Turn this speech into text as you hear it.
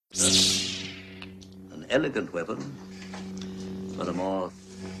An elegant weapon for a more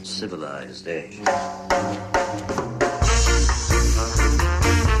civilized age.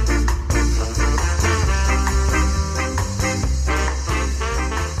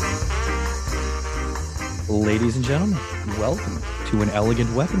 Ladies and gentlemen, welcome to An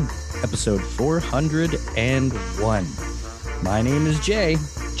Elegant Weapon, episode 401. My name is Jay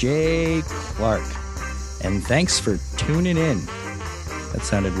Clark, and thanks for tuning in. That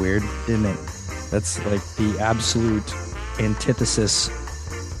sounded weird, didn't it? That's like the absolute antithesis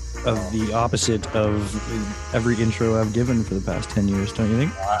of the opposite of every intro I've given for the past 10 years, don't you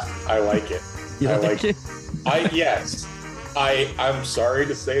think? I like it. You like it? I'm sorry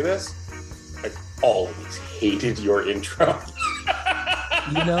to say this. I've always hated your intro.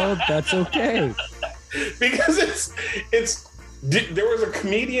 You know, that's okay. Because there was a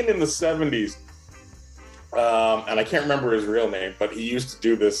comedian in the 70s, and I can't remember his real name, but he used to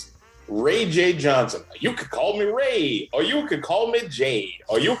do this. Ray J. Johnson. You could call me Ray, or you could call me Jade,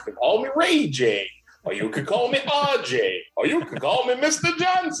 or you could call me Ray J, or you could call me RJ, or you could call me Mr.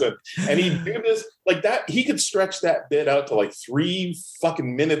 Johnson. And he'd do this like that. He could stretch that bit out to like 3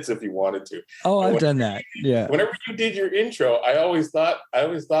 fucking minutes if he wanted to. Oh, I've done that. Yeah. Whenever you did your intro, I always thought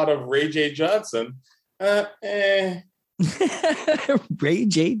of Ray J. Johnson. Ray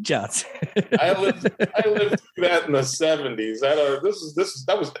J. Johnson. I lived through that in the 70s.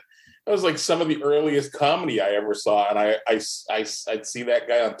 That was like some of the earliest comedy I ever saw, and I'd see that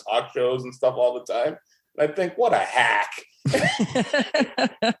guy on talk shows and stuff all the time. And I'd think, what a hack!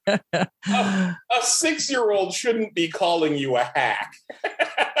 A 6-year-old shouldn't be calling you a hack.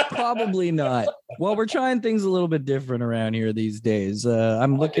 Probably not. Well, we're trying things a little bit different around here these days.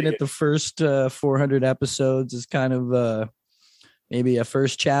 I'm looking at the first 400 episodes as kind of maybe a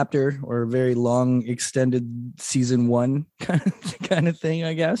first chapter or a very long extended season 1 kind of thing,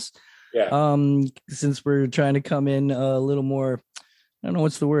 I guess. Yeah. Since we're trying to come in a little more, I don't know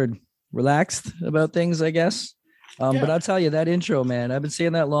what's the word, relaxed about things, I guess. But I'll tell you, that intro, man, I've been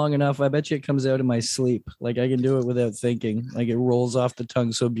saying that long enough. I bet you it comes out in my sleep. Like I can do it without thinking. Like it rolls off the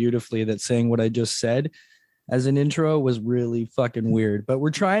tongue so beautifully that saying what I just said as an intro was really fucking weird. But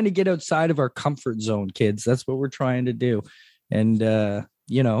we're trying to get outside of our comfort zone, kids. That's what we're trying to do. And,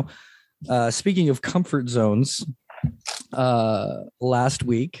 speaking of comfort zones, last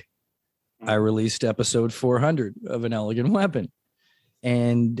week, I released episode 400 of An Elegant Weapon.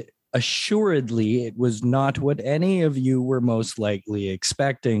 And assuredly, it was not what any of you were most likely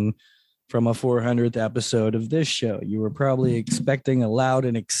expecting from a 400th episode of this show. You were probably expecting a loud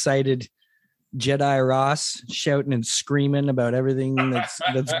and excited Jedi Ross shouting and screaming about everything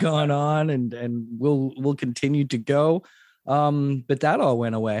that's gone on and will continue to go. But that all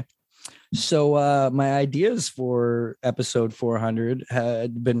went away. So my ideas for episode 400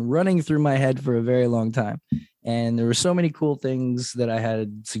 had been running through my head for a very long time. And there were so many cool things that I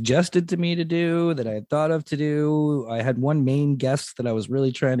had suggested to me to do, that I had thought of to do. I had one main guest that I was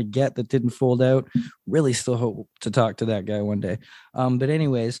really trying to get that didn't fold out. Really still hope to talk to that guy one day. But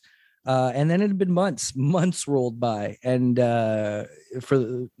anyways, and then it had been months rolled by. And to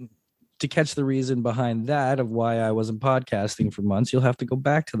catch the reason behind that of why I wasn't podcasting for months, you'll have to go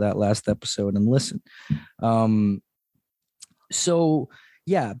back to that last episode and listen. So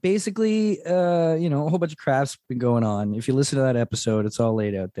yeah, basically, a whole bunch of crap's been going on. If you listen to that episode, it's all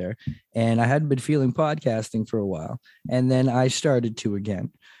laid out there. And I hadn't been feeling podcasting for a while. And then I started to again.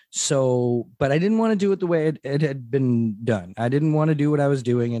 So, but I didn't want to do it the way it had been done. I didn't want to do what I was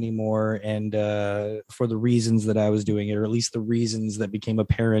doing anymore. And for the reasons that I was doing it, or at least the reasons that became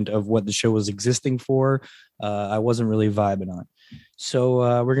apparent of what the show was existing for, I wasn't really vibing on.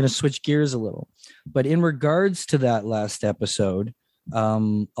 So we're going to switch gears a little. But in regards to that last episode,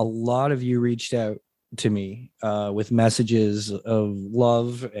 a lot of you reached out to me with messages of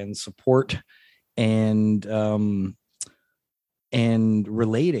love and support and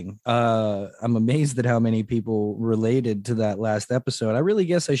relating. I'm amazed at how many people related to that last episode. I really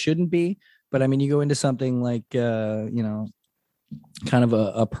guess I shouldn't be, but I mean, you go into something like, kind of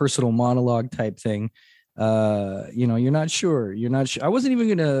a personal monologue type thing. You're not sure. I wasn't even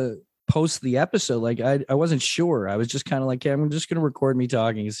going to post the episode. Like I wasn't sure. I was just kind of like, I'm just going to record me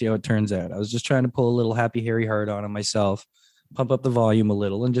talking and see how it turns out. I was just trying to pull a little happy, hairy heart on myself, pump up the volume a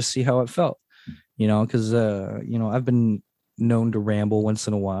little and just see how it felt, because, I've been known to ramble once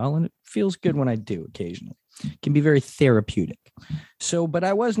in a while, and it feels good when I do occasionally. It can be very therapeutic. So, but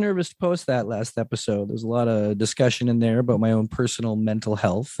I was nervous to post that last episode. There's a lot of discussion in there about my own personal mental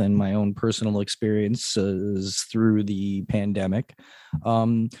health and my own personal experiences through the pandemic.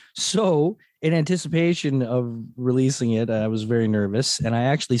 So in anticipation of releasing it, I was very nervous, and I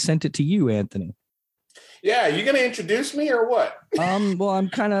actually sent it to you, Anthony. Yeah, you gonna introduce me or what? Well, I'm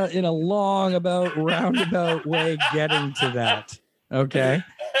kind of in a roundabout way getting to that. Okay.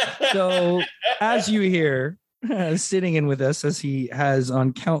 So, as you hear, sitting in with us as he has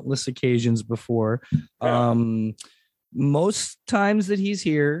on countless occasions before, most times that he's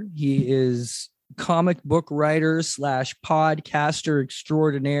here, he is comic book writer / podcaster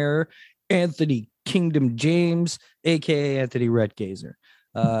extraordinaire, Anthony Kingdom James, aka Anthony Retgazer.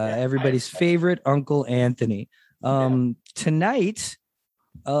 Everybody's favorite Uncle Anthony. Tonight,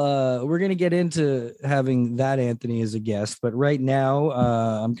 we're going to get into having that Anthony as a guest, but right now,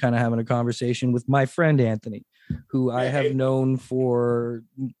 I'm kind of having a conversation with my friend Anthony, who I have known for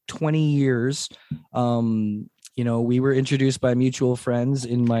 20 years. We were introduced by mutual friends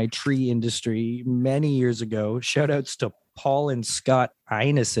in my tree industry many years ago. Shout outs to Paul and Scott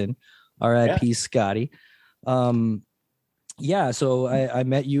Einesen, R.I.P. Scotty. So I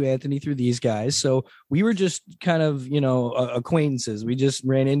met you, Anthony, through these guys. So we were just kind of, acquaintances. We just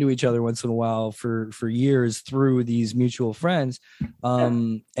ran into each other once in a while for years through these mutual friends.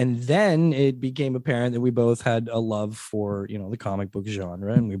 And then it became apparent that we both had a love for, the comic book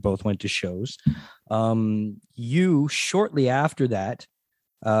genre, and we both went to shows. You, shortly after that,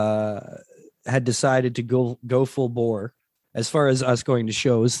 had decided to go full bore. As far as us going to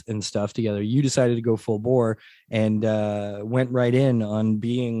shows and stuff together, you decided to go full bore and went right in on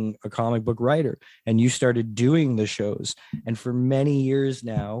being a comic book writer, and you started doing the shows. And for many years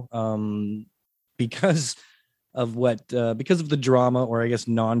now, because of the drama, or I guess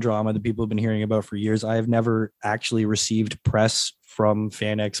non-drama, that people have been hearing about for years, I have never actually received press from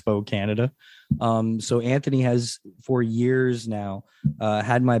Fan Expo Canada. So Anthony has for years now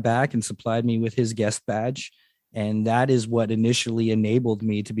had my back and supplied me with his guest badge. And that is what initially enabled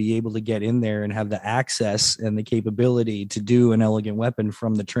me to be able to get in there and have the access and the capability to do An Elegant Weapon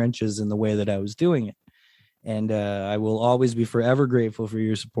from the trenches in the way that I was doing it. And I will always be forever grateful for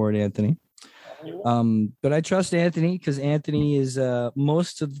your support, Anthony. But I trust Anthony because Anthony is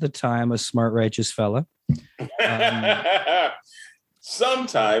most of the time a smart, righteous fella.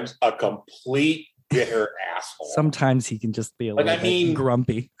 Sometimes a complete bitter asshole. Sometimes he can just be a little bit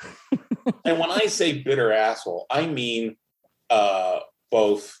grumpy. And when I say bitter asshole, I mean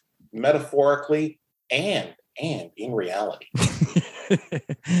both metaphorically and in reality.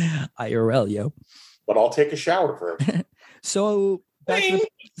 IRL, yo. But I'll take a shower first. So back to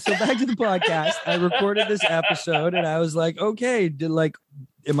the podcast. I recorded this episode and I was like, okay,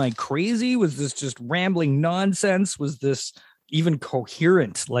 am I crazy? Was this just rambling nonsense? Was this even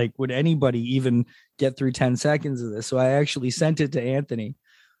coherent? Like, would anybody even get through 10 seconds of this? So I actually sent it to Anthony.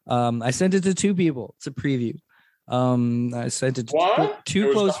 I sent it to two people. It's a preview. I sent it to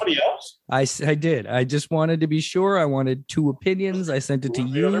two close. Somebody else? I did. I just wanted to be sure. I wanted two opinions. I sent it to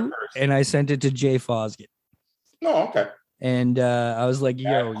you, and I sent it to Jay Fosgate. Oh, okay. And I was like,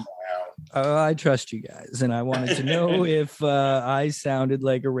 yo, I trust you guys. And I wanted to know if I sounded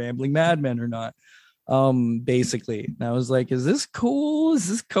like a rambling madman or not. Basically. And I was like, is this cool? Is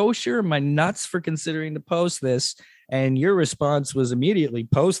this kosher? Am I nuts for considering to post this? And your response was immediately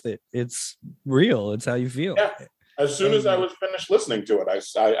post it. It's real. It's how you feel. Yeah. As soon as I was finished listening to it, I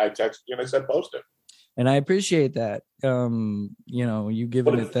texted you and I said, post it. And I appreciate that. You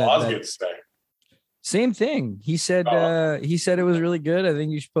giving it that. Same thing. He said it was really good. I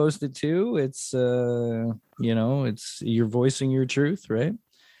think you should post it too. It's it's you're voicing your truth, right?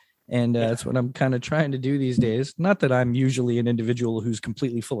 And that's what I'm kind of trying to do these days. Not that I'm usually an individual who's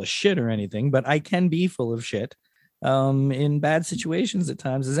completely full of shit or anything, but I can be full of shit in bad situations at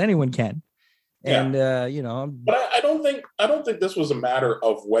times, as anyone can. And but I don't think this was a matter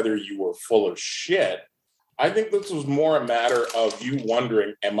of whether you were full of shit. I think this was more a matter of you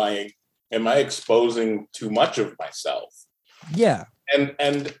wondering, am I exposing too much of myself? Yeah.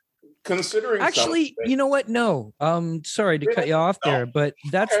 And considering actually, you know what? No. Sorry to cut you off there, but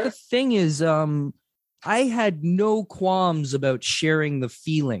that's the thing is I had no qualms about sharing the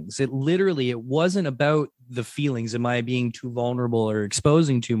feelings. It wasn't about the feelings. Am I being too vulnerable or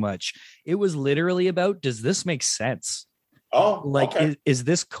exposing too much? It was literally about, does this make sense? Oh, like, okay. Is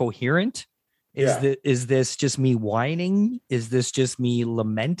this coherent? Is this just me whining? Is this just me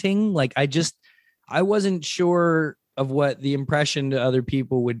lamenting? Like, I wasn't sure of what the impression to other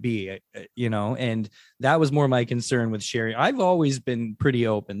people would be, and that was more my concern with sharing. I've always been pretty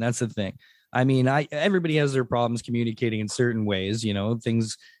open. That's the thing. I mean, everybody has their problems communicating in certain ways,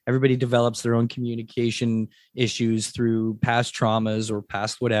 everybody develops their own communication issues through past traumas or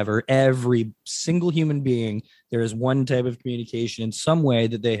past whatever. Every single human being, there is one type of communication in some way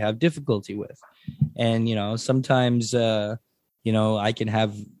that they have difficulty with. And, sometimes, I can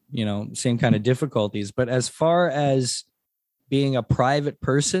have, same kind of difficulties. But as far as being a private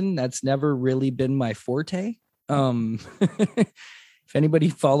person, that's never really been my forte. If anybody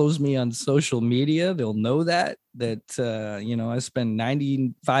follows me on social media, they'll know that I spend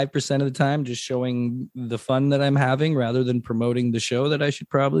 95% of the time just showing the fun that I'm having rather than promoting the show that I should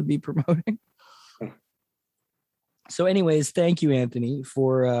probably be promoting. So anyways, thank you, Anthony,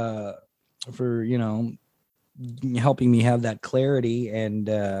 for helping me have that clarity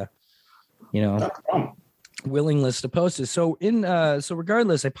and willingness to post it. So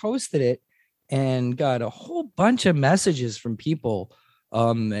regardless, I posted it and got a whole bunch of messages from people.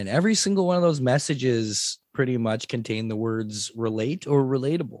 And every single one of those messages pretty much contained the words relate or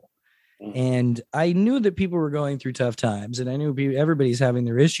relatable. And I knew that people were going through tough times, and I knew everybody's having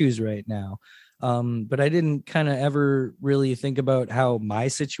their issues right now. But I didn't kind of ever really think about how my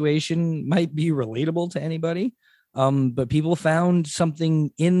situation might be relatable to anybody. But people found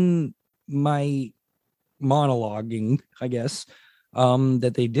something in my monologuing, I guess,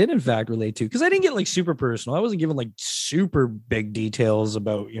 that they did in fact relate to, because I didn't get like super personal. I wasn't giving like super big details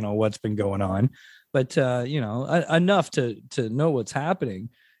about what's been going on, but enough to know what's happening.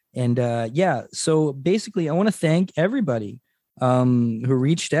 And so basically I want to thank everybody who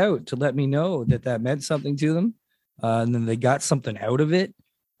reached out to let me know that meant something to them, and then they got something out of it.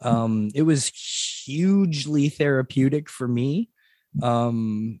 It was hugely therapeutic for me.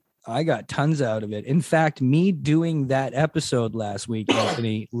 I got tons out of it. In fact, me doing that episode last week,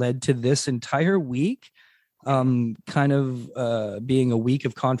 Anthony, led to this entire week kind of being a week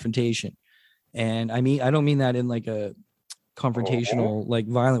of confrontation. And I don't mean that in like a confrontational, like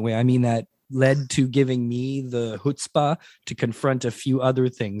violent way. I mean that led to giving me the chutzpah to confront a few other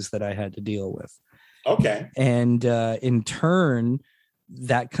things that I had to deal with. Okay. And in turn,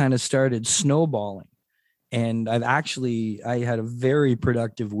 that kind of started snowballing. And I had a very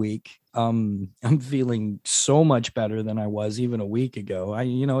productive week. I'm feeling so much better than I was even a week ago.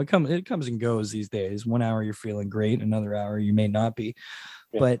 It comes and goes these days. 1 hour you're feeling great, another hour you may not be.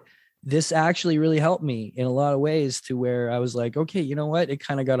 Yeah. But this actually really helped me in a lot of ways, to where I was like, okay, you know what? It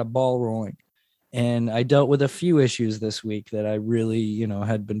kind of got a ball rolling. And I dealt with a few issues this week that I really,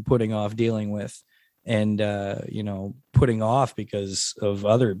 had been putting off dealing with. And putting off because of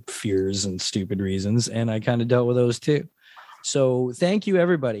other fears and stupid reasons, and I kind of dealt with those too. So thank you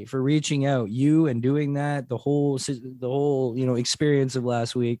everybody for reaching out, you and doing that, the whole experience of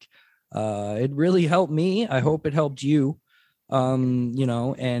last week. It really helped me. I hope it helped you.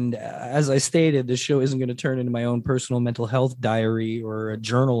 And as I stated, this show isn't going to turn into my own personal mental health diary or a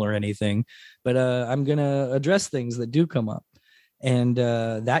journal or anything, but I'm going to address things that do come up. And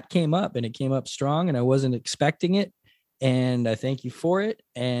that came up, and it came up strong, and I wasn't expecting it. And I thank you for it.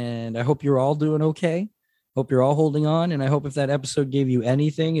 And I hope you're all doing okay. Hope you're all holding on. And I hope if that episode gave you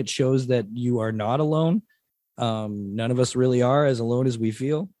anything, it shows that you are not alone. None of us really are as alone as we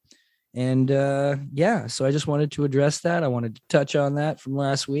feel. And so I just wanted to address that. I wanted to touch on that from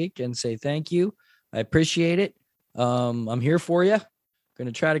last week and say thank you. I appreciate it. I'm here for you. Going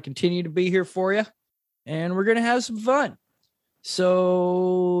to try to continue to be here for you. And we're going to have some fun.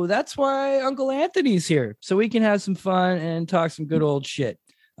 So that's why Uncle Anthony's here, so we can have some fun and talk some good old shit.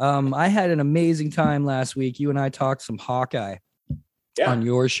 I had an amazing time last week. You and I talked some Hawkeye on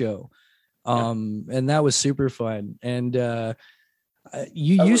your show. And that was super fun. And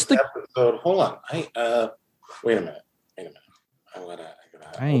you used to episode. Hold on. Wait a minute.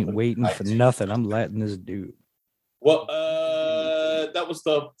 I ain't waiting for nothing. I'm letting this dude. Well, that was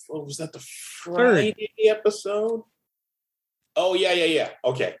the Friday episode? Oh, yeah.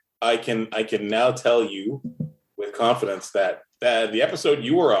 Okay. I can now tell you with confidence that the episode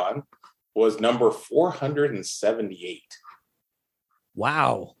you were on was number 478.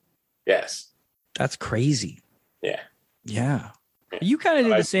 Wow. Yes. That's crazy. Yeah. You kind of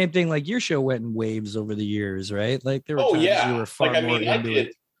did the same thing. Like your show went in waves over the years, right? Like there were times you were far more into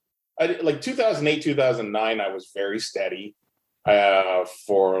it. I did, like 2008, 2009, I was very steady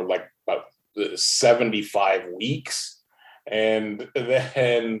for like about 75 weeks. And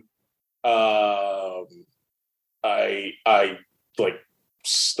then I like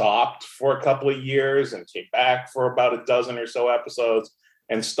stopped for a couple of years and came back for about a dozen or so episodes,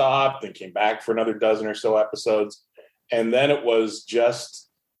 and stopped and came back for another dozen or so episodes. And then it was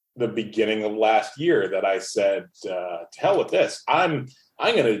just the beginning of last year that I said, to hell with this. I'm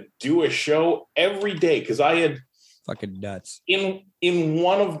I'm going to do a show every day, because I had Fucking nuts. in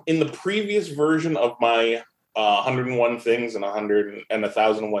the previous version of my 101 things and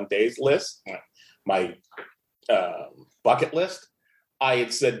 1,001 days list, my bucket list, I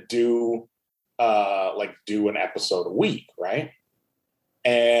had said do an episode a week, right?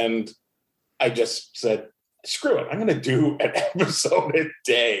 And I just said, screw it, I'm going to do an episode a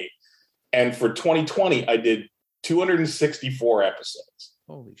day. And for 2020, I did 264 episodes.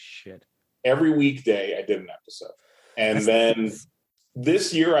 Holy shit. Every weekday, I did an episode. And then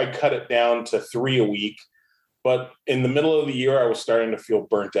this year, I cut it down to 3 a week. But in the middle of the year, I was starting to feel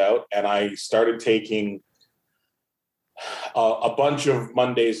burnt out. And I started taking a bunch of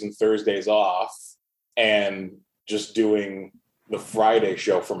Mondays and Thursdays off and just doing the Friday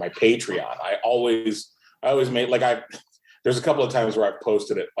show for my Patreon. I always made, like, there's a couple of times where I've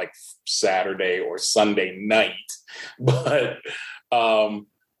posted it like Saturday or Sunday night, but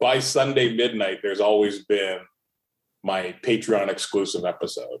by Sunday midnight, there's always been my Patreon exclusive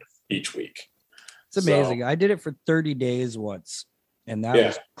episode each week. It's amazing. So, I did it for 30 days once, and that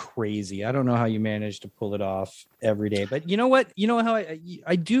was crazy. I don't know how you managed to pull it off every day, but you know what? You know how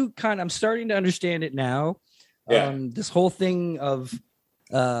I do I'm starting to understand it now. Yeah. This whole thing of,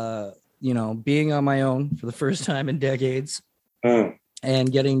 being on my own for the first time in decades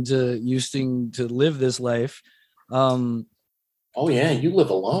and getting used to live this life. Oh yeah, you live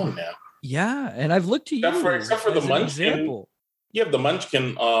alone now. Yeah, and I've looked to you except for the Munchkin. Example. You have the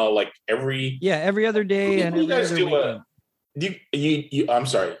Munchkin every other day and every other weekend. I'm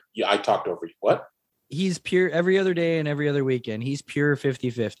sorry. I talked over you. What? He's pure every other day and every other weekend. He's pure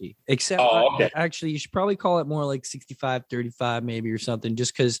 50-50. Except actually, you should probably call it more like 65-35 maybe or something,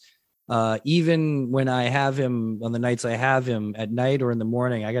 just because even when I have him on the nights I have him at night or in the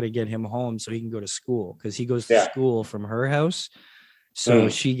morning, I got to get him home so he can go to school, because he goes to school from her house. So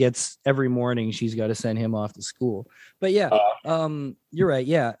she gets every morning, she's got to send him off to school. But yeah, you're right.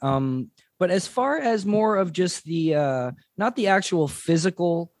 Yeah. But as far as more of just the not the actual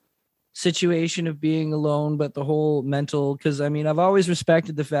physical situation of being alone, but the whole mental, because I mean, I've always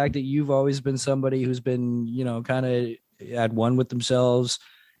respected the fact that you've always been somebody who's been, kind of at one with themselves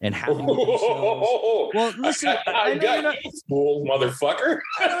and happy with themselves. Well, listen, I know you're not, fool, motherfucker.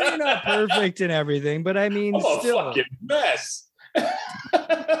 I know you're not perfect and everything, but I mean, I'm still a fucking mess.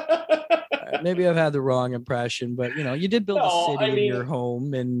 Maybe I've had the wrong impression, but you did build a city in your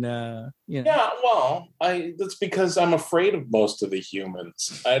home, and Yeah, well, that's because I'm afraid of most of the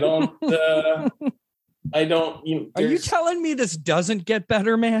humans. I don't. I don't. Are you telling me this doesn't get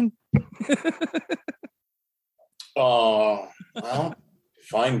better, man? Oh, well,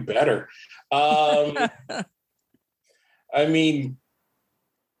 find better. I mean,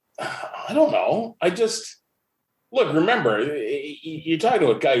 I don't know. Look, remember, you're talking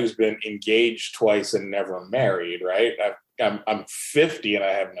to a guy who's been engaged twice and never married, right? I'm 50 and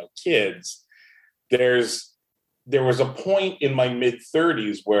I have no kids. There was a point in my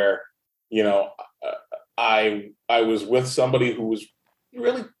mid-30s where, I was with somebody who was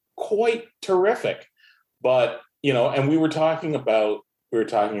really quite terrific, but and we were talking about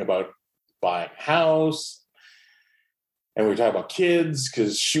buying a house. And we were talking about kids,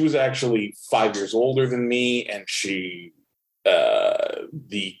 because she was actually 5 years older than me, and she,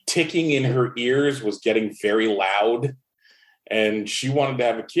 the ticking in her ears was getting very loud, and she wanted to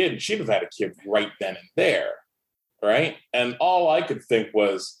have a kid. She'd have had a kid right then and there, right? And all I could think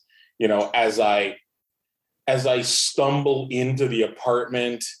was, as I stumble into the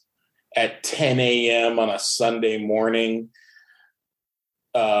apartment at 10 a.m. on a Sunday morning,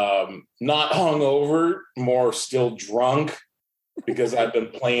 not hungover, more still drunk, because I've been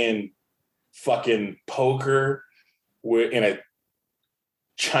playing fucking poker in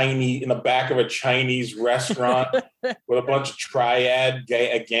the back of a Chinese restaurant with a bunch of triad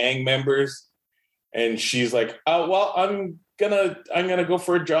gang members, and she's like, "Oh well, I'm gonna go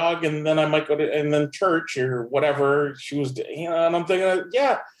for a jog, and then I might go to and then church or whatever." She was, and I'm thinking,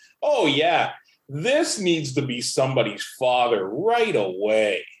 yeah, oh yeah. This needs to be somebody's father right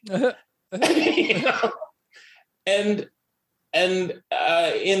away. And in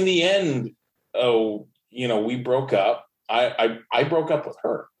the end, we broke up. I broke up with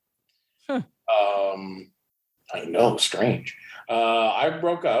her. Huh. I know, strange. I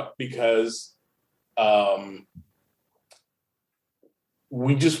broke up because we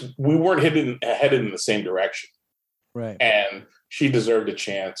weren't headed in the same direction. Right. And she deserved a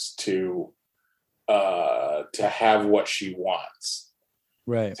chance to have what she wants,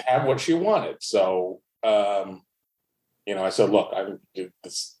 right? To have what she wanted. So, I said, "Look,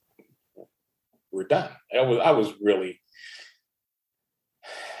 we're done." I was really,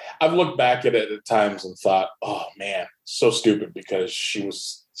 I've looked back at it at times and thought, oh man, so stupid, because she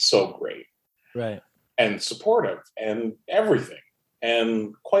was so great Right. and supportive and everything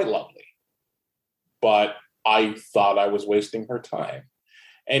and quite lovely. But I thought I was wasting her time.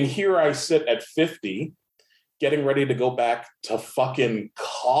 And here I sit at 50, getting ready to go back to fucking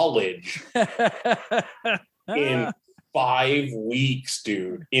college in 5 weeks,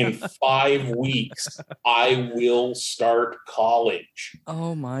 dude. In 5 weeks, I will start college.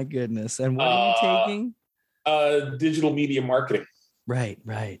 Oh my goodness. And what are you taking? Digital media marketing. Right.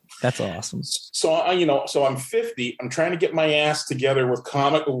 That's awesome. So I'm 50. I'm trying to get my ass together with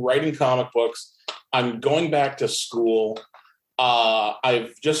writing comic books. I'm going back to school.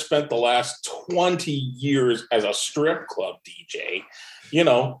 I've just spent the last 20 years as a strip club DJ.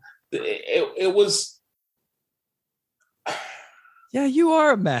 It was. Yeah, you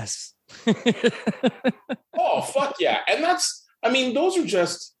are a mess. Oh, fuck yeah. And that's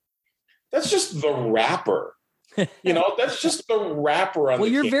just the wrapper. That's just the wrapper on well,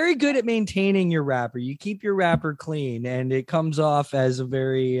 the you're cake. very good at maintaining your wrapper. You keep your wrapper clean, and it comes off as a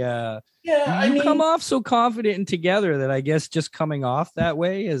very you come off so confident and together that I guess just coming off that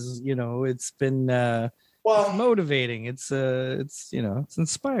way is, it's been it's motivating. It's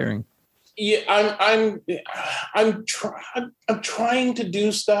inspiring. Yeah, I'm trying to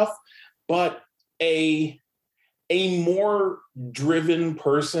do stuff, but a more driven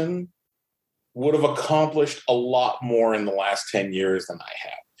person would have accomplished a lot more in the last 10 years than I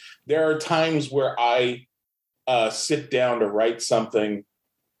have. There are times where I sit down to write something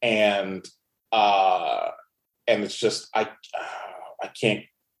and it's just I can't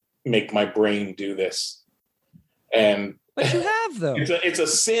make my brain do this. But you have, though. It's a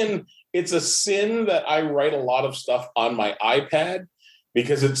sin. It's a sin that I write a lot of stuff on my iPad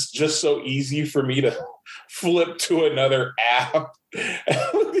because it's just so easy for me to flip to another app.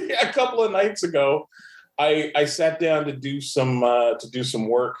 A couple of nights ago, I sat down to do some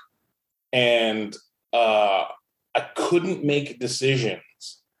work, and I couldn't make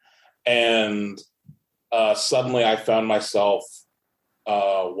decisions. And suddenly I found myself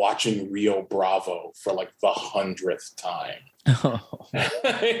watching Rio Bravo for like the 100th time. Oh.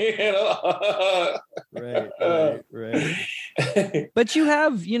 Right. But you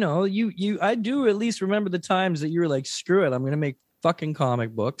have, I do at least remember the times that you were like, screw it, I'm going to make fucking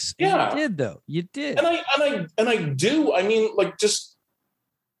comic books. And yeah. You did, though. You did. And I do. I mean, like, just,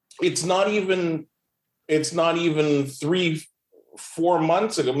 it's not even 3-4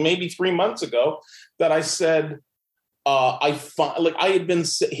 months ago, maybe 3 months ago, that I said,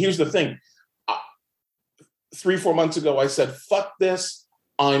 here's the thing. 3-4 months ago, I said, fuck this.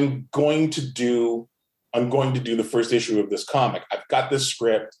 I'm going to do the first issue of this comic. I've got this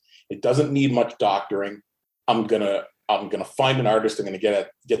script. It doesn't need much doctoring. I'm gonna find an artist. I'm gonna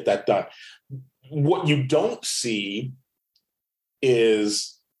get that done. What you don't see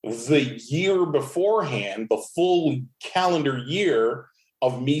is the year beforehand, the full calendar year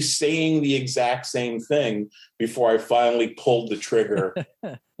of me saying the exact same thing before I finally pulled the trigger.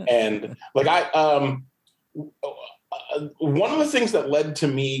 And like one of the things that led to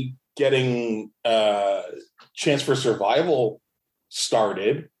me getting Chance for Survival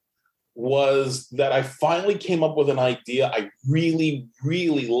started was that I finally came up with an idea I really,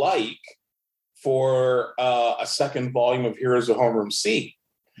 really like for a second volume of Heroes of Homeroom C.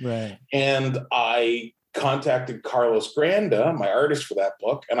 Right. And I contacted Carlos Granda, my artist for that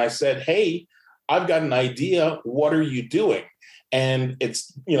book, and I said, hey, I've got an idea. What are you doing? And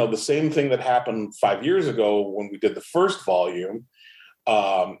it's, the same thing that happened 5 years ago when we did the first volume.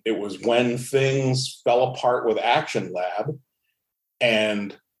 It was when things fell apart with Action Lab,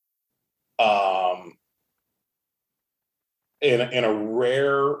 and in a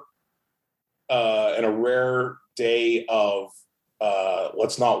rare day of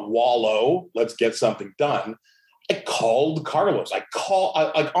let's not wallow, let's get something done. I called Carlos. I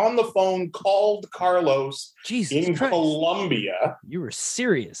on the phone called Carlos in Colombia. You were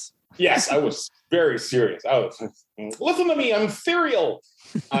serious. Yes, I was very serious. Listen to me, I'm ethereal.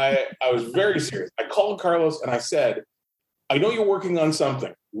 I was very serious. I called Carlos and I said, I know you're working on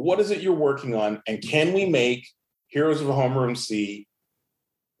something. What is it you're working on? And can we make Heroes of Homeroom C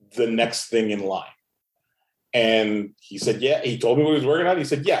the next thing in line? And he said, yeah. He told me what he was working on. He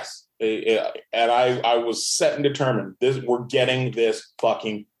said, yes. And I was set and determined. We're getting this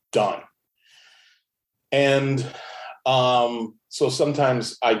fucking done. And so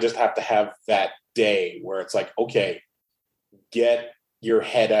sometimes I just have to have that day where it's like, okay, get your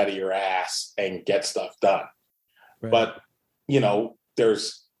head out of your ass and get stuff done. Right. But,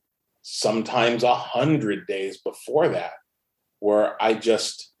 there's sometimes 100 days before that where I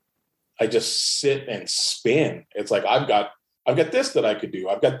just sit and spin. It's like I've got this that I could do.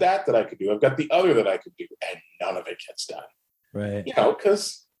 I've got that I could do. I've got the other that I could do, and none of it gets done. Right. You know,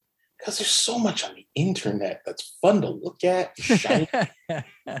 because there's so much on the internet that's fun to look at. Shiny.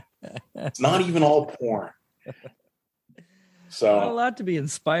 It's not even all porn. So a lot to be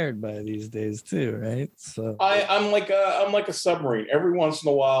inspired by these days too, right? So I'm like a submarine. Every once in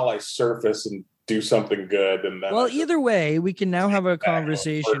a while, I surface and do something good, and then either way, we can now have a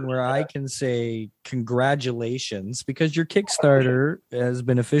conversation where I can say congratulations because your Kickstarter has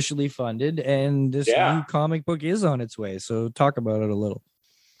been officially funded, and this new comic book is on its way. So talk about it a little.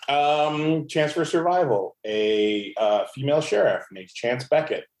 Chance for Survival, a female sheriff named Chance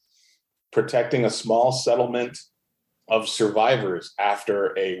Beckett, protecting a small settlement of survivors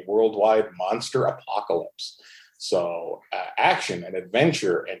after a worldwide monster apocalypse. So action and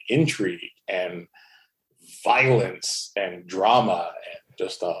adventure and intrigue and violence and drama and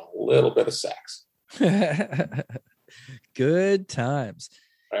just a little bit of sex. Good times.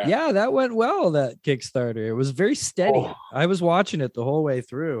 Yeah, that went well, that Kickstarter. It was very steady. Oh. I was watching it the whole way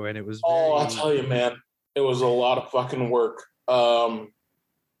through, and it was very... I'll tell you, man, it was a lot of fucking work.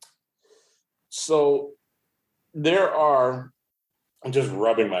 So there are... I'm just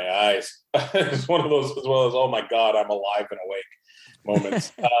rubbing my eyes. It's one of those, as well as, oh my God, I'm alive and awake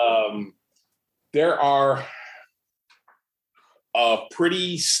moments. There are a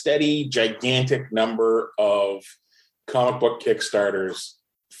pretty steady, gigantic number of comic book Kickstarters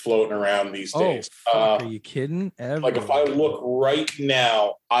floating around these days. Are you kidding? Like if I look right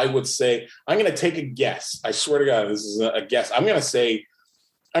now, I would say, I'm going to take a guess. I swear to God, this is a guess. I'm going to say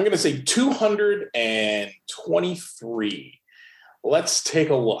 223. Let's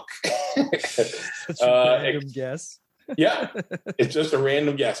take a look. Such a random guess. Yeah, it's just a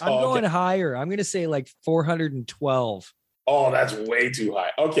random guess. I'm going higher. I'm going to say like 412. Oh, that's way too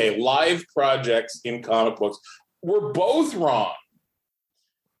high. Okay, live projects in comic books. We're both wrong.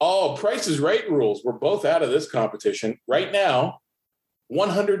 Oh, Price is Right rules. We're both out of this competition. Right now,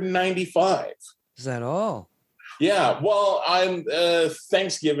 195. Is that all? Yeah, well, I'm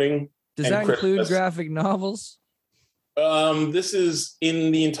Thanksgiving. Does that include graphic novels? This is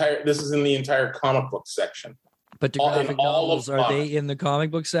in the entire comic book section. But do graphic novels, are they in the comic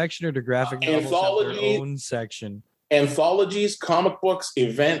book section, or do graphic novels have their own section? Anthologies, comic books,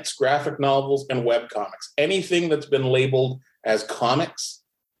 events, graphic novels, and web comics. Anything that's been labeled as comics,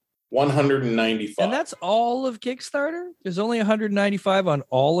 195. And that's all of Kickstarter? There's only 195 on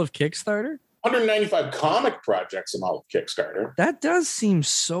all of Kickstarter? 195 comic projects in all of Kickstarter. That does seem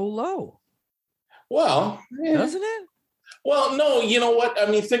so low. Well, doesn't it? Well, no, you know what? I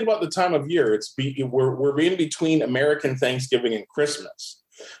mean, think about the time of year. We're in between American Thanksgiving and Christmas.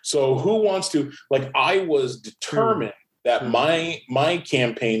 So who wants to, like, I was determined that my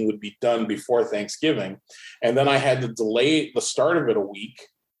campaign would be done before Thanksgiving. And then I had to delay the start of it a week.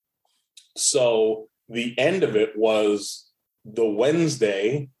 So the end of it was the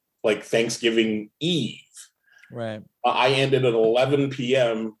Wednesday, like Thanksgiving Eve. Right. I ended at 11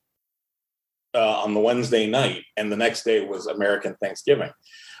 p.m. On the Wednesday night, and the next day was American Thanksgiving.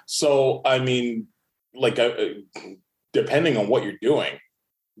 So, I mean, like, depending on what you're doing,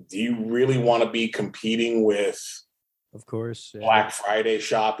 do you really want to be competing with, of course, Black Friday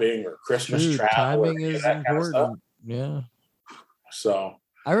shopping or Christmas travel? Timing is important. Yeah. So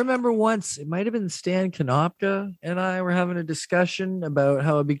I remember once, it might have been Stan Konopka and I were having a discussion about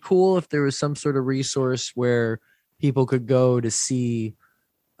how it'd be cool if there was some sort of resource where people could go to see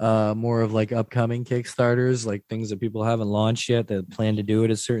more of like upcoming Kickstarters, like things that people haven't launched yet that plan to do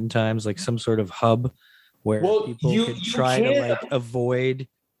it at certain times, like some sort of hub where people could try to like avoid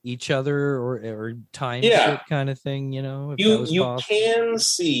each other or time shit kind of thing, you know. You can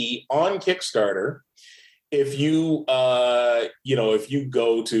see on Kickstarter if you if you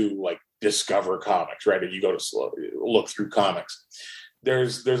go to like Discover Comics, right? If you go to look through comics,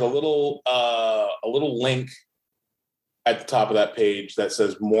 there's a little link at the top of that page that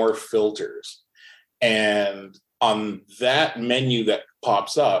says more filters. And on that menu that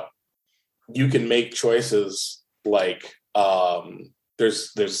pops up, you can make choices like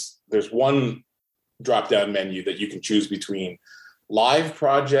there's one drop-down menu that you can choose between live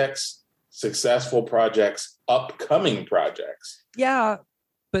projects, successful projects, upcoming projects. Yeah,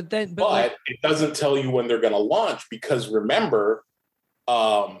 but it doesn't tell you when they're going to launch, because remember,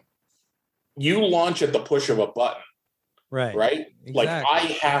 you launch at the push of a button. Right. Exactly. Like I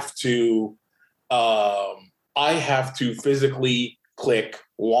have to physically click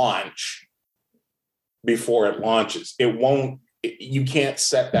launch before it launches. You can't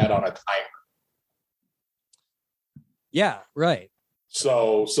set that on a timer. Yeah, right.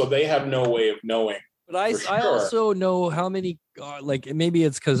 So they have no way of knowing. But I For I sure. also know how many like maybe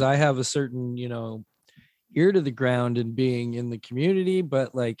it's because I have a certain ear to the ground and being in the community,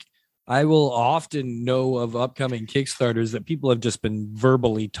 but like I will often know of upcoming Kickstarters that people have just been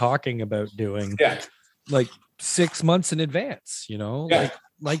verbally talking about doing Yeah. like 6 months in advance, Yeah.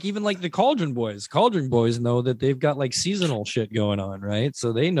 like even like the Cauldron Boys. Cauldron Boys know that they've got like seasonal shit going on, right?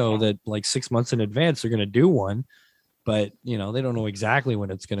 So they know that like 6 months in advance they're going to do one, but they don't know exactly when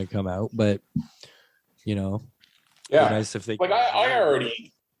it's going to come out, but it'd be Yeah. nice if they Like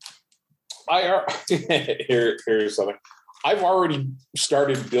here's something. I've already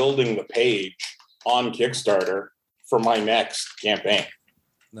started building the page on Kickstarter for my next campaign.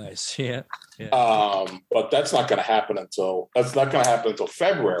 Nice. Yeah. But that's not going to happen until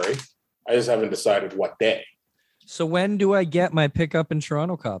February. I just haven't decided what day. So when do I get my pickup in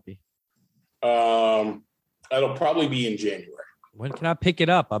Toronto copy? It'll probably be in January. When can I pick it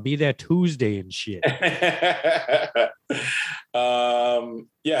up? I'll be there Tuesday and shit.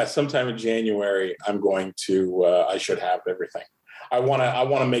 Yeah, sometime in January, I'm going to. I should have everything. I want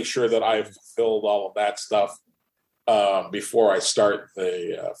to make sure that I've fulfilled all of that stuff before I start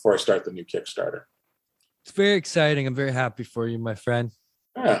the new Kickstarter. It's very exciting. I'm very happy for you, my friend.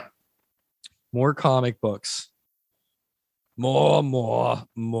 Yeah. More comic books. More.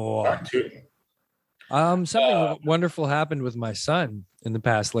 Cartoon. Something wonderful happened with my son in the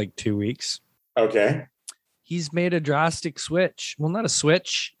past like 2 weeks. Okay. He's made a drastic switch. Well, not a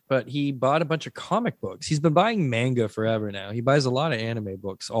switch, but he bought a bunch of comic books. He's been buying manga forever now. He buys a lot of anime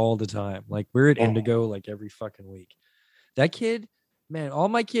books all the time. Like we're at Indigo like every fucking week. That kid, man,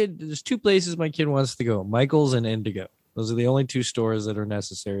 there's 2 places my kid wants to go, Michael's and Indigo. Those are the only 2 stores that are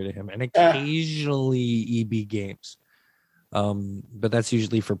necessary to him. And occasionally EB Games. But that's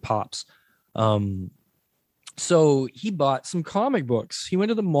usually for pops. So he bought some comic books. He went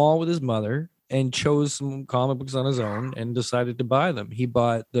to the mall with his mother and chose some comic books on his own and decided to buy them. He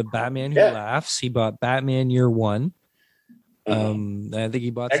bought the Batman Who Laughs. He bought Batman Year One. I think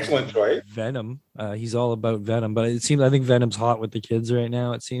he bought excellent choice. Venom. He's all about Venom, but I think Venom's hot with the kids right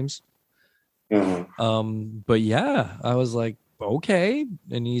now. It seems. But yeah, I was like, okay,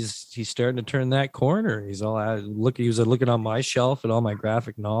 and he's starting to turn that corner. He was looking on my shelf at all my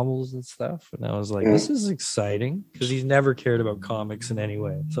graphic novels and stuff, and I was like, this is exciting because he's never cared about comics in any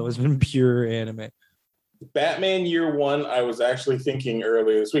way. So it's been pure anime. Batman Year One. I was actually thinking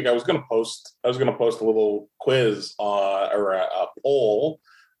earlier this week I was going to post a little quiz or a poll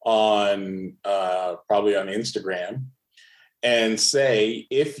on probably on Instagram and say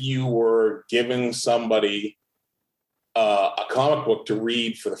if you were giving somebody a comic book to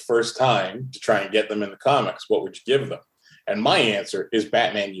read for the first time to try and get them in the comics, what would you give them? And my answer is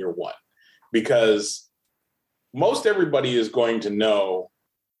Batman Year One, because most everybody is going to know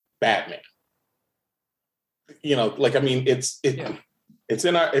Batman. It's in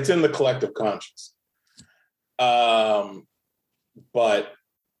the collective conscious. But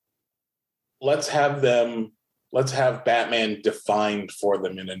let's have Batman defined for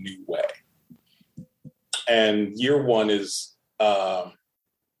them in a new way. And Year One is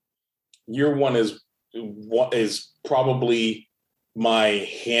probably my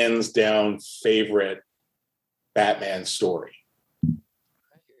hands down favorite Batman story. I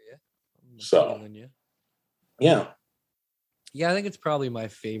hear you. So, yeah, I think it's probably my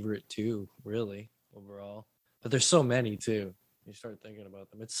favorite too, really, overall. But there's so many too. You start thinking about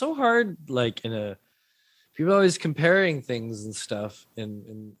them. It's so hard, like people are always comparing things and stuff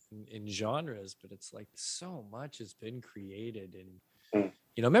in genres, but it's like so much has been created. And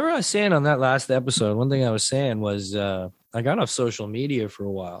remember I was saying on that last episode, one thing I was saying was I got off social media for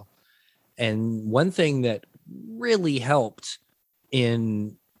a while, and one thing that really helped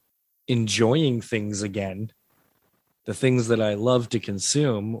in enjoying things again, the things that I love to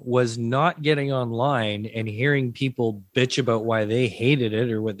consume, was not getting online and hearing people bitch about why they hated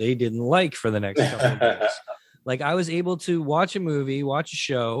it or what they didn't like for the next couple of days. Like I was able to watch a movie, watch a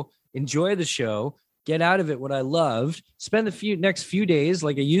show, enjoy the show, get out of it what I loved, spend the next few days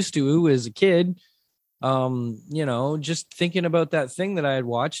like I used to as a kid, just thinking about that thing that I had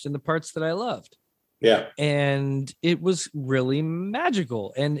watched and the parts that I loved. Yeah. And it was really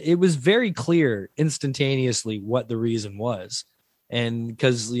magical. And it was very clear instantaneously what the reason was. And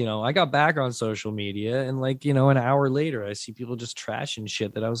because, I got back on social media and an hour later, I see people just trashing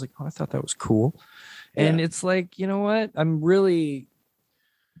shit that I was like, oh, I thought that was cool. Yeah. And it's like, you know what? I'm really,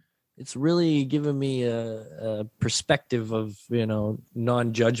 it's really given me a perspective of,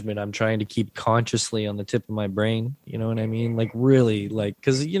 non-judgment. I'm trying to keep consciously on the tip of my brain. You know what I mean? Like really, like,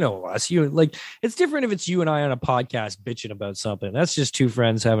 because it's different if it's you and I on a podcast bitching about something. That's just two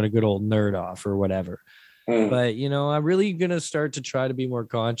friends having a good old nerd off or whatever. But I'm really gonna start to try to be more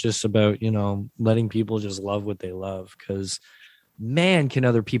conscious about letting people just love what they love, because man, can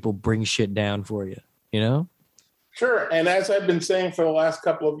other people bring shit down for you, Sure. And as I've been saying for the last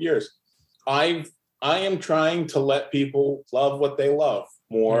couple of years, I am trying to let people love what they love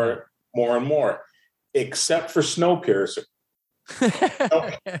more and more, except for Snowpiercer.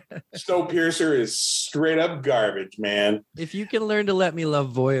 Snowpiercer is straight up garbage, man. If you can learn to let me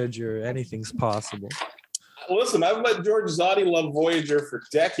love Voyager, anything's possible. Listen, I've let George Zotti love Voyager for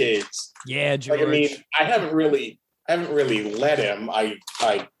decades. Yeah, George. I haven't really let him. I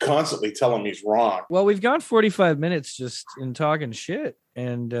constantly tell him he's wrong. Well, we've gone 45 minutes just in talking shit,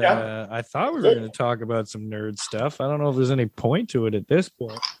 and I thought we were going to talk about some nerd stuff. I don't know if there's any point to it at this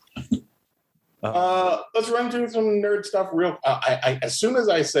point. Let's run through some nerd stuff real. As soon as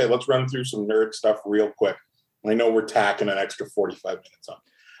I say let's run through some nerd stuff real quick, I know we're tacking an extra 45 minutes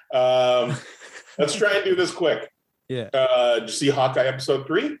on. Let's try and do this quick. Yeah. Did you see Hawkeye episode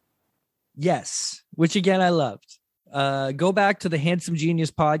 3? Yes, which again I loved. Go back to the Handsome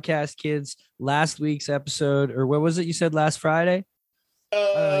Genius podcast, kids. Last week's episode, or what was it you said last Friday?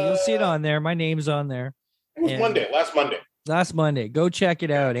 You'll see it on there. My name's on there. It was last Monday. Go check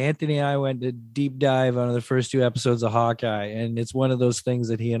it out. Anthony and I went to deep dive on the first 2 episodes of Hawkeye, and it's one of those things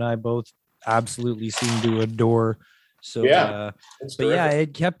that he and I both absolutely seem to adore. So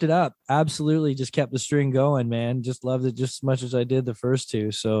it kept it up. Absolutely, just kept the string going, man. Just loved it just as much as I did the first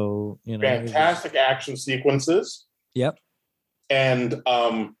 2. So fantastic action sequences. Yep. And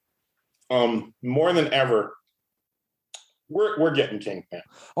more than ever, we're getting Kingpin.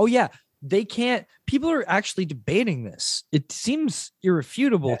 Oh yeah, they can't. People are actually debating this. It seems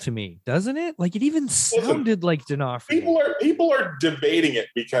irrefutable to me, doesn't it? Like it even sounded like D'Onofrio. People are debating it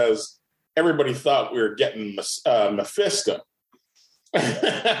because everybody thought we were getting Mephisto.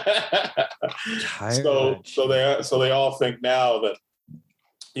 so they all think now that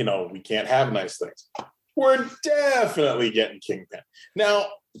we can't have nice things. We're definitely getting Kingpin. Now,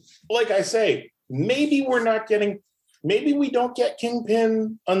 like I say, maybe we don't get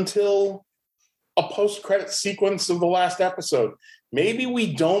Kingpin until a post-credit sequence of the last episode. Maybe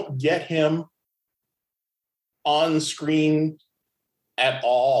we don't get him on screen at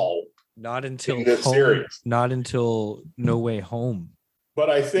all. Not until this series. Not until No Way Home. But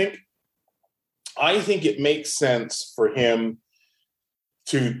I think it makes sense for him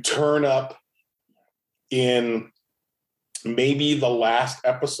to turn up in maybe the last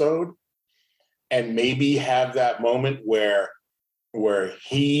episode and maybe have that moment where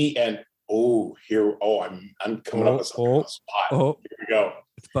he and I'm coming up with something on the spot. Here we go.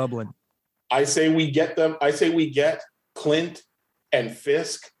 It's bubbling. I say we get Clint and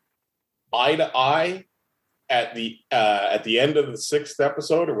Fisk eye to eye at the end of the 6th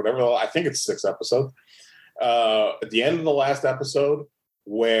episode or whatever. I think it's 6th episode. At the end of the last episode,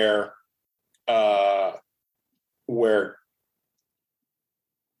 where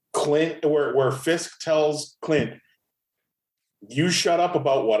Fisk tells Clint, "You shut up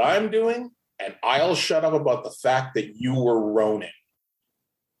about what I'm doing, and I'll shut up about the fact that you were Ronin."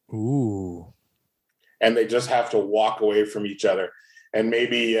 Ooh. And they just have to walk away from each other, and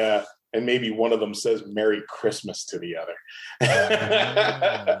maybe one of them says Merry Christmas to the other.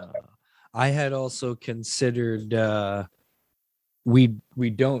 I had also considered we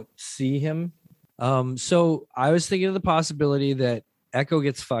don't see him. So I was thinking of the possibility that Echo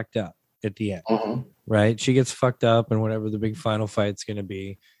gets fucked up at the end, right? She gets fucked up and whatever the big final fight's going to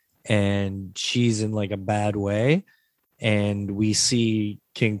be, and she's in like a bad way, and we see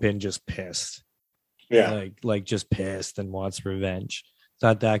Kingpin just pissed. Yeah. Like just pissed and wants revenge.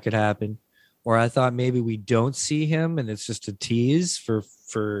 Thought that could happen. Or I thought maybe we don't see him and it's just a tease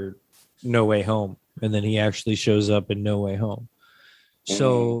for No Way Home. And then he actually shows up in No Way Home.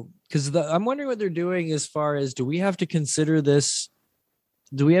 So, because I'm wondering what they're doing as far as, do we have to consider the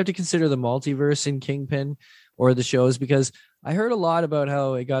multiverse in Kingpin or the shows? Because I heard a lot about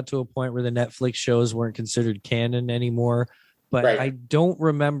how it got to a point where the Netflix shows weren't considered canon anymore. But right. I don't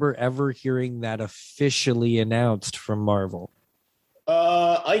remember ever hearing that officially announced from Marvel.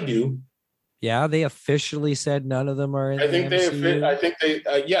 I do. Yeah, they officially said none of them are in the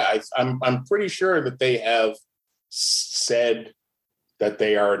MCU. I'm pretty sure that they have said that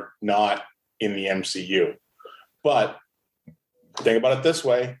they are not in the MCU. But think about it this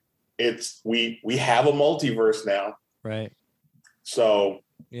way: it's we have a multiverse now, right? So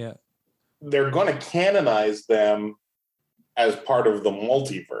yeah, they're going to canonize them as part of the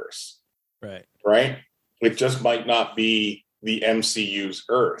multiverse, right? It just might not be the MCU's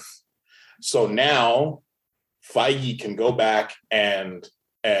Earth. So now Feige can go back and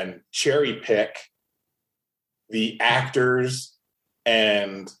cherry pick the actors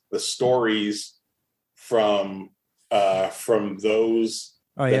and the stories from those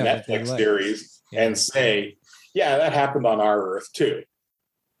Netflix series and say, yeah, that happened on our Earth too,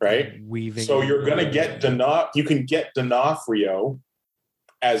 right? So you're going to get you can get D'Onofrio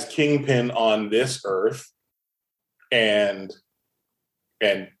as Kingpin on this Earth, and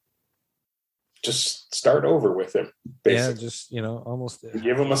just start over with him. Basically. Yeah, just almost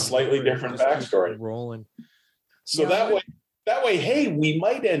give him a slightly different backstory. Rolling. So that way, hey, we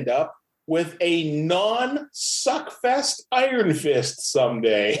might end up with a non-suckfest Iron Fist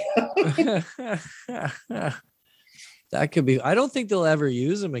someday. That could be. I don't think they'll ever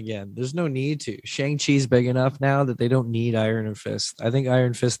use him again. There's no need to. Shang-Chi's big enough now that they don't need Iron Fist. I think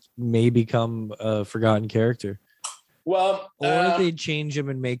Iron Fist may become a forgotten character. Well, or they change him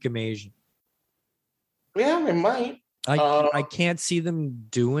and make him Asian. Yeah, they might. I can't see them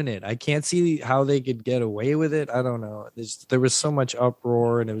doing it. I can't see how they could get away with it. I don't know. There was so much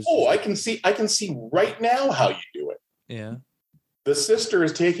uproar, and it was. I can see right now how you do it. Yeah, the sister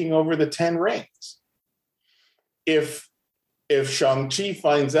is taking over the 10 rings. If Shang-Chi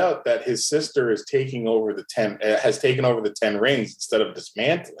finds out that his sister is taking over has taken over the 10 rings instead of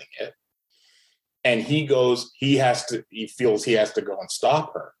dismantling it, and he feels he has to go and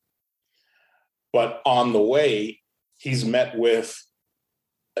stop her. But on the way, he's met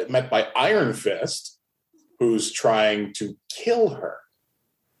by Iron Fist, who's trying to kill her.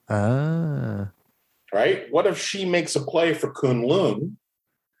 Right? What if she makes a play for Kunlun?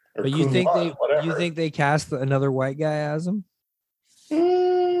 But you think they cast another white guy as him?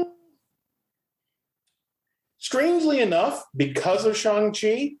 Strangely enough, because of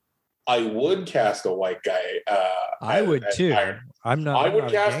Shang-Chi, I would cast a white guy. I would too. I would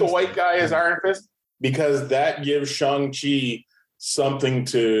cast a white guy as Iron Fist because that gives Shang-Chi something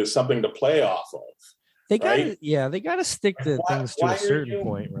to play off of. They got to stick to things to a certain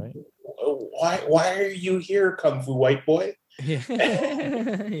point, right? Why are you here, Kung Fu white boy? yeah,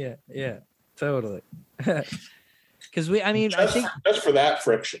 totally. Because I think just for that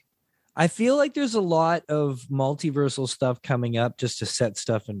friction. I feel like there's a lot of multiversal stuff coming up just to set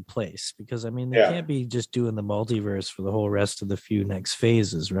stuff in place, because they can't be just doing the multiverse for the whole rest of the few next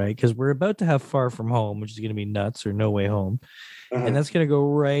phases, right? Because we're about to have Far From Home, which is going to be nuts, or No Way Home, and that's going to go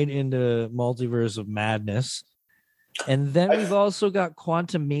right into Multiverse of Madness. And then we've also got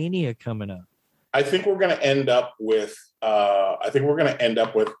Quantumania coming up. I think we're going to end up with a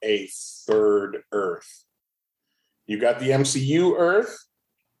third Earth. You got the MCU Earth.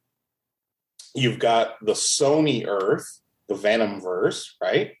 You've got the Sony Earth, the Venomverse,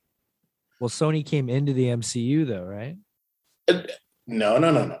 right? Well, Sony came into the MCU, though, right?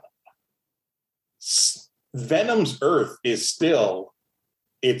 No. Venom's Earth is still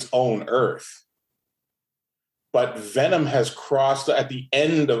its own Earth. But Venom has crossed at the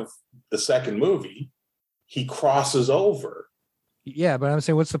end of the second movie. He crosses over. Yeah, but I'm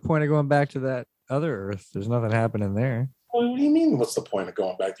saying, what's the point of going back to that other Earth? There's nothing happening there. What do you mean? What's the point of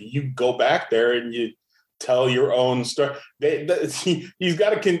going back? You go back there and you tell your own story. You're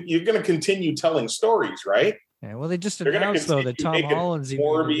going to continue telling stories, right? Yeah, well, they just announced though that Tom Holland's even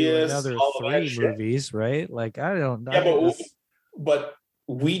going to do another 3 movies, right? Like, I don't know. Yeah, but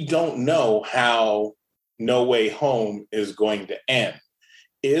we don't know how No Way Home is going to end.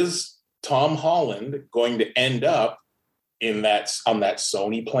 Is Tom Holland going to end up on that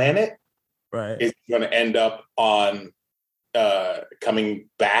Sony planet? Right. Is he going to end up on coming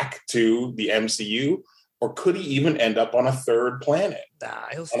back to the MCU, or could he even end up on a third planet?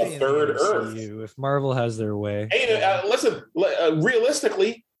 He'll on a third Earth. If Marvel has their way. Hey, listen.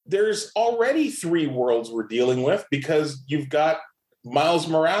 Realistically, there's already 3 worlds we're dealing with, because you've got Miles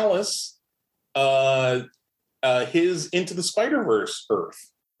Morales, his Into the Spider-Verse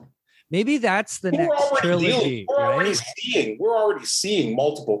Earth. Maybe that's the next trilogy. We're already seeing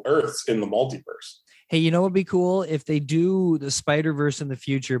multiple Earths in the multiverse. Hey, you know what would be cool if they do the Spider-Verse in the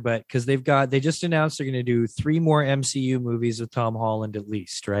future, but because they just announced they're going to do 3 more MCU movies with Tom Holland at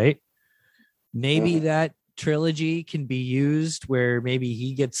least, right? Maybe that trilogy can be used where maybe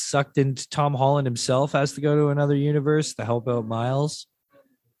he gets sucked into, Tom Holland himself has to go to another universe to help out Miles.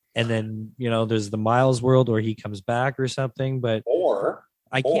 And then, there's the Miles world, or he comes back or something. But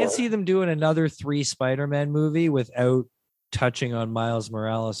I can't see them doing another 3 Spider-Man movie without touching on Miles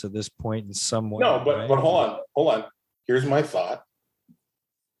Morales at this point in some way. No, but hold on. Here's my thought.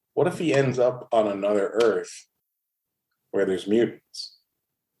 What if he ends up on another Earth where there's mutants?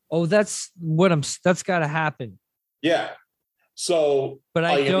 Oh, that's got to happen. Yeah. So, But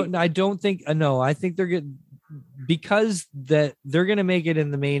I don't think no. I think they're getting because that they're going to make it in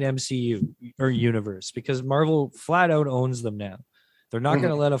the main MCU or universe because Marvel flat out owns them now. They're not going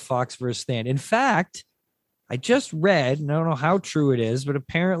to let a Foxverse stand. In fact, I just read, and I don't know how true it is, but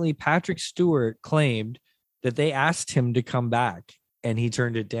apparently Patrick Stewart claimed that they asked him to come back and he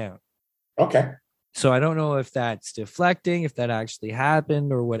turned it down. Okay. So I don't know if that's deflecting, if that actually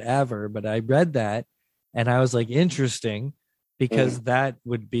happened or whatever, but I read that and I was like, interesting, because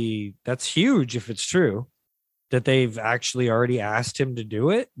that's huge if it's true that they've actually already asked him to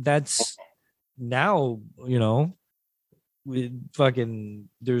do it. That's now,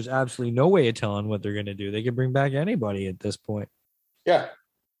 there's absolutely no way of telling what they're going to do. They can bring back anybody at this point. Yeah.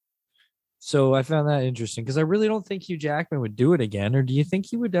 So I found that interesting because I really don't think Hugh Jackman would do it again. Or do you think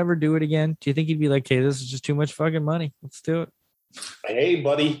he would ever do it again? Do you think he'd be like, hey, this is just too much fucking money. Let's do it. Hey,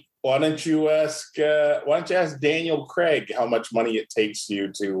 buddy, why don't you ask Daniel Craig how much money it takes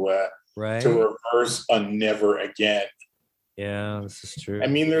you to reverse a Never Again? Yeah, this is true. I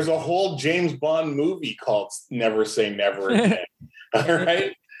mean, there's a whole James Bond movie called Never Say Never Again. All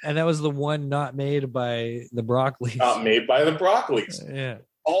right. And that was the one not made by the Broccoli's. Not made by the Broccoli's. Yeah.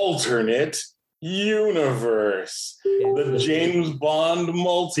 Alternate universe. The James Bond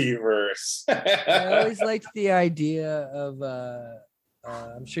multiverse. I always liked the idea of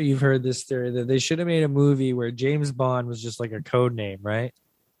I'm sure you've heard this theory that they should have made a movie where James Bond was just like a code name, right?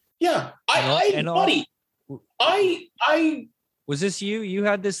 Yeah. Was this you? You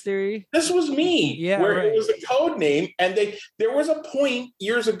had this theory? This was me. Yeah, where right. It was a code name, and there was a point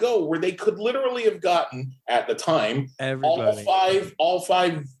years ago where they could literally have gotten at the time everybody, all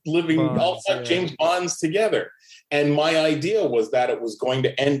five James Bonds together. And my idea was that it was going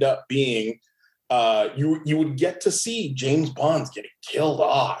to end up being you would get to see James Bonds getting killed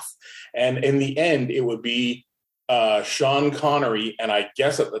off, and in the end, it would be Sean Connery, and I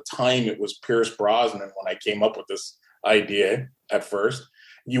guess at the time it was Pierce Brosnan when I came up with this idea at first.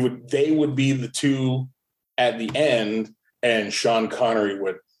 They would be the two at the end, and Sean Connery's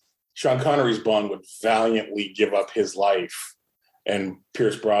Bond would valiantly give up his life, and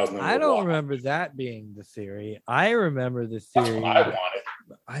Pierce Brosnan. I don't remember that being the theory. I remember the theory. That's what I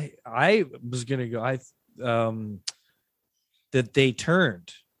wanted. I was gonna go. That they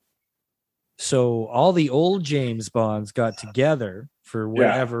turned. So all the old James Bonds got together for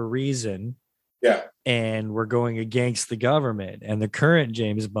whatever reason. Yeah. And we're going against the government. And the current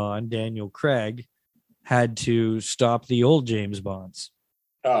James Bond, Daniel Craig, had to stop the old James Bonds.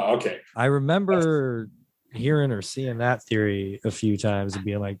 Oh, okay. I remember hearing or seeing that theory a few times and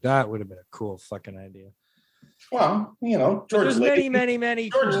being like, that would have been a cool fucking idea. Well, George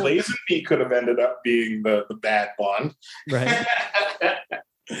Lazenby could have ended up being the bad Bond. Right.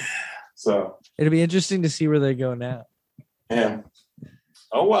 So it'll be interesting to see where they go now. Yeah.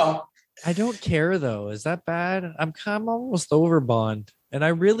 Oh, well. I don't care though. Is that bad? I'm almost over Bond, and I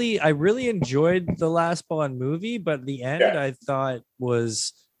really enjoyed the last Bond movie, but the end I thought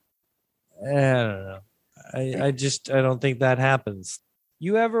was, I don't know. I don't think that happens.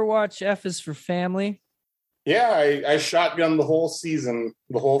 You ever watch F is for Family? Yeah, I shotgunned the whole season,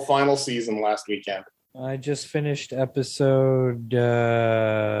 the whole final season last weekend. I just finished episode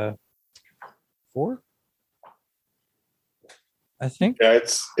 4. I think. Yeah,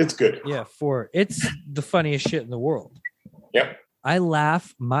 it's good. Yeah, 4. It's the funniest shit in the world. Yep. I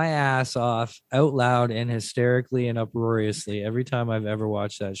laugh my ass off out loud and hysterically and uproariously every time I've ever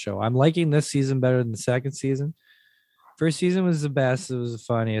watched that show. I'm liking this season better than the second season. First season was the best. It was the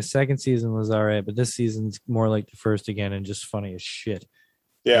funniest. Second season was all right, but this season's more like the first again and just funny as shit.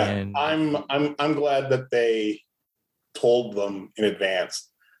 Yeah, and I'm glad that they told them in advance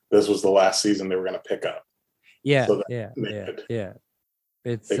this was the last season they were going to pick up. Yeah, So yeah.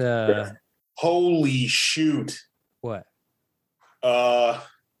 It's holy shoot. What? You're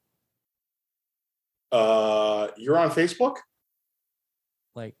on Facebook?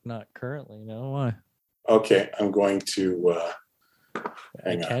 Like not currently, no. Why? Okay, I'm going to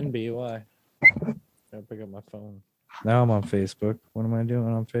hang on. Can be. Why? I'll pick up my phone. Now I'm on Facebook. What am I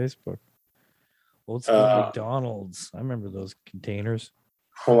doing on Facebook? Old school McDonald's. I remember those containers.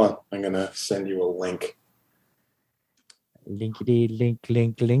 Hold on. I'm going to send you a link. Linkity link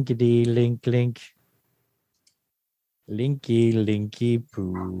link linkity link link. Linky linky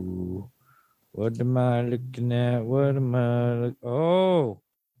poo. What am I looking at? Oh.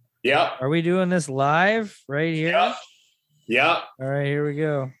 Yeah. Are we doing this live right here? Yeah. Yeah. All right, here we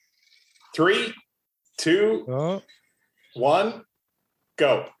go. 3, 2, 1,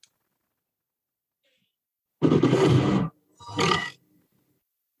 go.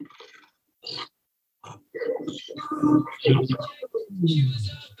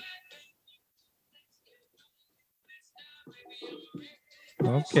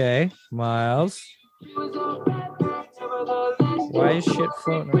 Okay, Miles. Why is shit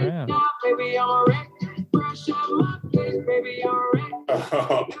floating around?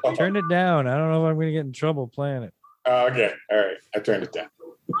 Turn it down. I don't know if I'm going to get in trouble playing it. Okay, all right. I turned it down.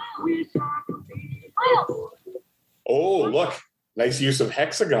 Oh, look. Nice use of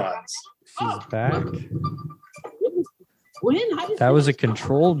hexagons. She's back. That was a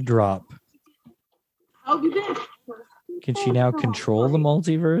controlled drop. Can she now control the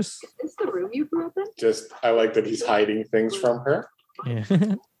multiverse? Is this the room you grew up in? Just, I like that he's hiding things from her. Yeah.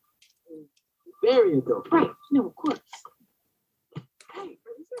 There you go. Right. No, of course. Hey, are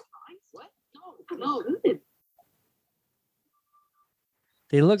these your vines? What? No, no.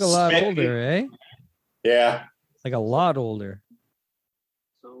 They look a lot Smitty. older, eh? Yeah. Like a lot older.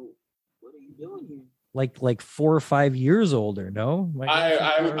 So, what are you doing here? Like 4 or 5 years older, no?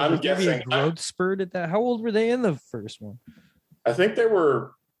 I'm Would there be a guessing. growth spurt at that. How old were they in the first one? I think they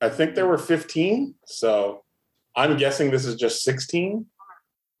were 15. So I'm guessing this is just 16.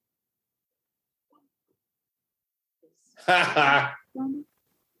 I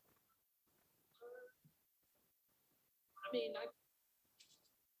mean,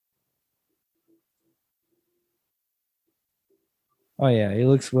 Oh yeah, he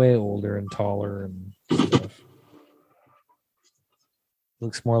looks way older and taller and stuff.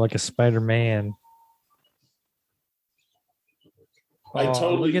 Looks more like a Spider-Man. I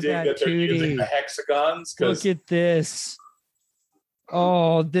totally look at dig that they're using cootie. the hexagons because Look at this.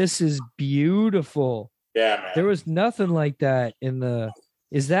 Oh, this is beautiful. yeah, man. There was nothing like that in the.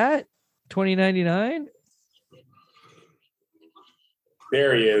 Is that 2099?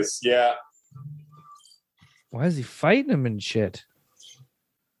 There he is. Yeah. Why is he fighting him and shit?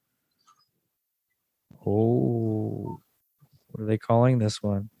 Oh, what are they calling this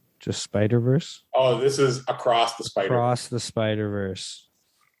one? Just Spider-Verse? Oh, this is Across the Spider. Across the Spider-Verse.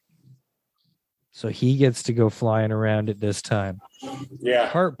 So he gets to go flying around it this time. Yeah.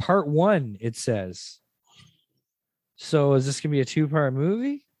 Part 1, it says. So is this gonna be a 2-part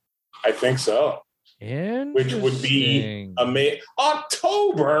movie? I think so. Which would be Interesting.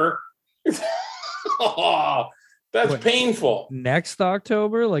 October. Oh, that's What? painful. Next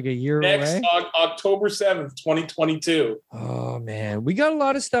October, like a year Next away. October 7th, 2022. Oh man, we got a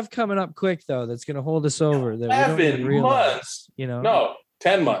lot of stuff coming up quick though. That's gonna hold us over. That we don't 11 even realize. months. You know, No,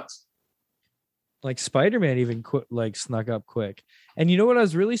 10 months. like Spider-Man even like snuck up quick. And you know what I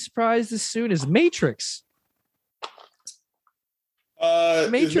was really surprised as soon as Matrix.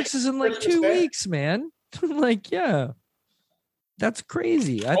 Matrix is in like Christmas 2 Day? weeks, man. Like, yeah. That's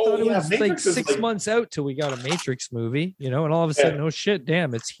crazy. I Oh, thought it yeah, was like Matrix is 6 like- months out till we got a Matrix movie, you know, and all of a sudden, oh shit,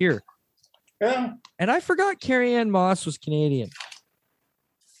 damn, it's here. Yeah. And I forgot Carrie Ann Moss was Canadian.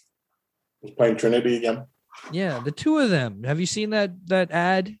 He's playing Trinity again. Yeah, the two of them. Have you seen that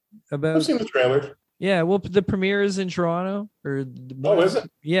ad about? I've seen the trailer. Yeah, well, the premiere is in Toronto, or Oh, is it?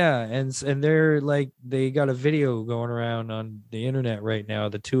 Yeah, and they're like they got a video going around on the internet right now.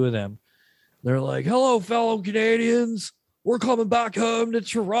 The two of them, they're like, "Hello, fellow Canadians, we're coming back home to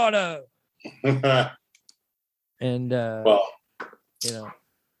Toronto," and Well, you know,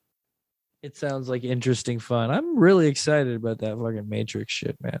 it sounds like interesting fun. I'm really excited about that fucking Matrix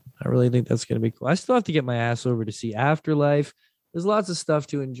shit, man. I really think that's gonna be cool. I still have to get my ass over to see Afterlife. There's lots of stuff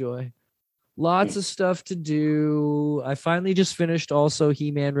to enjoy. Lots of stuff to do. I finally just finished also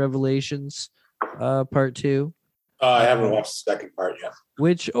He-Man Revelations part 2, I haven't watched the second part yet.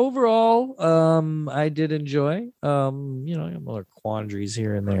 which overall I did enjoy. You know, other quandaries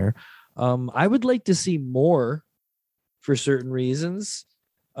here and there. I would like to see more for certain reasons.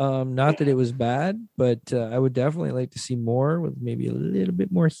 Not that it was bad, but I would definitely like to see more with maybe a little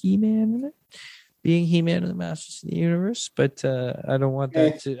bit more He-Man in it. Being He-Man and the Masters of the Universe, but I don't want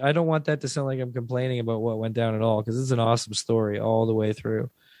that to sound like I'm complaining about what went down at all, because it's an awesome story all the way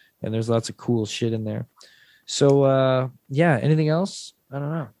through, and there's lots of cool shit in there. So yeah, anything else? I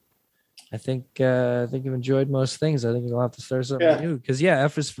don't know. I think I've enjoyed most things. I think you'll have to start something new, because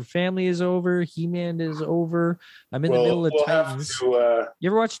F is for Family is over, He-Man is over. I'm in the middle of Titans. You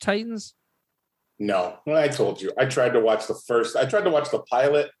ever watch Titans? No, I told you. I tried to watch the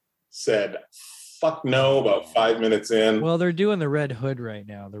pilot. Said fuck no about 5 minutes in. Well, they're doing the Red Hood right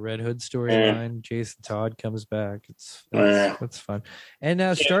now. The Red Hood storyline. Jason Todd comes back. It's fun.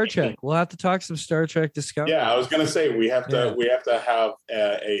 And Star Trek. We'll have to talk some Star Trek Discovery. Yeah, I was gonna say we have to have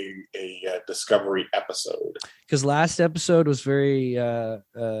a Discovery episode, because last episode was very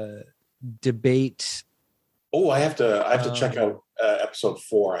debate Oh, I have to check Um, out episode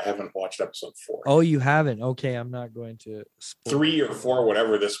 4. I haven't watched episode 4. Oh, you haven't? Okay, I'm not going to spoil. 3 or 4,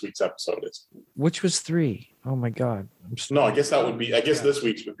 whatever this week's episode is. Which was 3? Oh my god. No, I guess this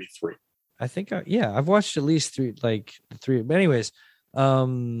week's would be 3. I think I've watched at least 3, like 3. But anyways,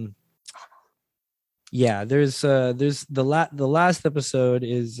 yeah, there's the last episode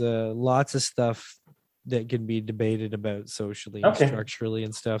is lots of stuff that can be debated about socially and structurally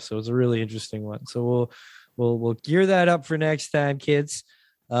and stuff. So it's a really interesting one. So we'll gear that up for next time, kids.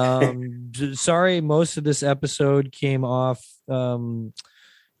 Sorry, most of this episode came off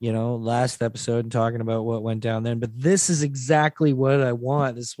last episode and talking about what went down then, but this is exactly what I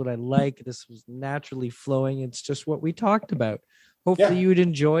want. This is what I like. This was naturally flowing. It's just what we talked about. Hopefully you'd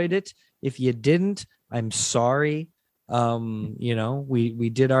enjoyed it. If you didn't, I'm sorry. We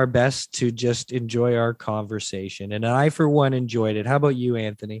did our best to just enjoy our conversation, and I for one enjoyed it. How about you,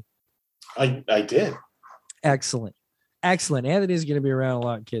 Anthony? I did. Excellent. Anthony's going to be around a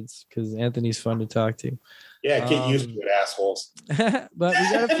lot, kids, because Anthony's fun to talk to. Yeah, get used to it, assholes. But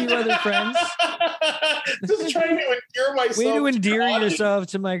we got a few other friends. Just trying to endear myself. Way to endear yourself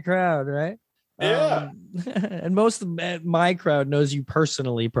to my crowd, right? Yeah. And most of my crowd knows you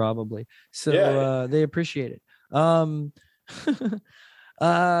personally, probably. So they appreciate it. But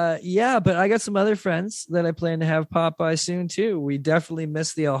I got some other friends that I plan to have pop by soon too. We definitely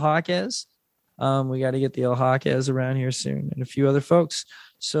miss the El Jaques. We got to get the El Jaques around here soon, and a few other folks.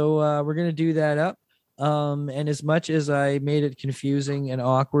 So we're gonna do that up. And as much as I made it confusing and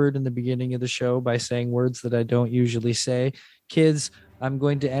awkward in the beginning of the show by saying words that I don't usually say, kids, I'm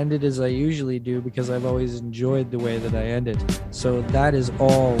going to end it as I usually do because I've always enjoyed the way that I end it. So that is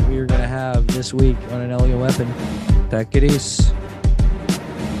all we're going to have this week on An Elegant Weapon. Takiris.